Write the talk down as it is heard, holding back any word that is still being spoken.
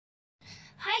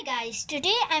Hi guys,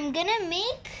 today I'm gonna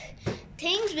make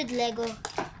things with Lego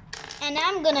and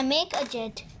I'm gonna make a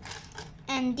jet,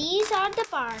 and these are the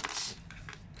parts.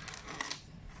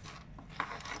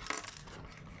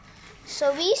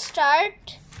 So we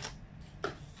start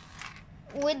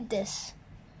with this,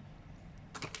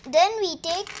 then we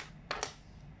take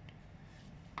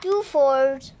two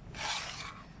folds,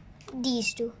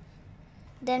 these two,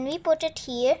 then we put it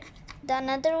here, the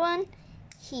another one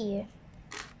here.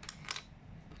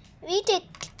 We take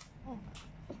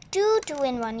two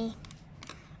 2-in-1.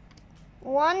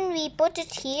 One we put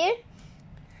it here,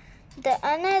 the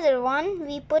another one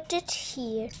we put it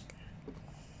here.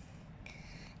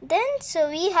 Then so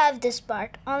we have this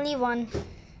part, only one.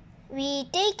 We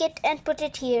take it and put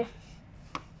it here.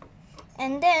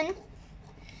 And then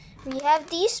we have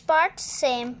these parts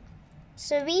same.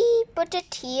 So we put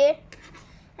it here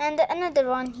and the another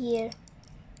one here.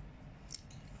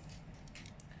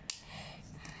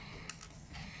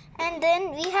 And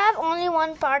then we have only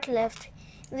one part left.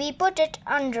 We put it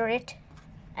under it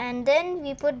and then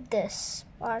we put this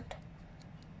part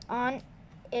on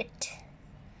it.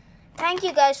 Thank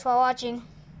you guys for watching.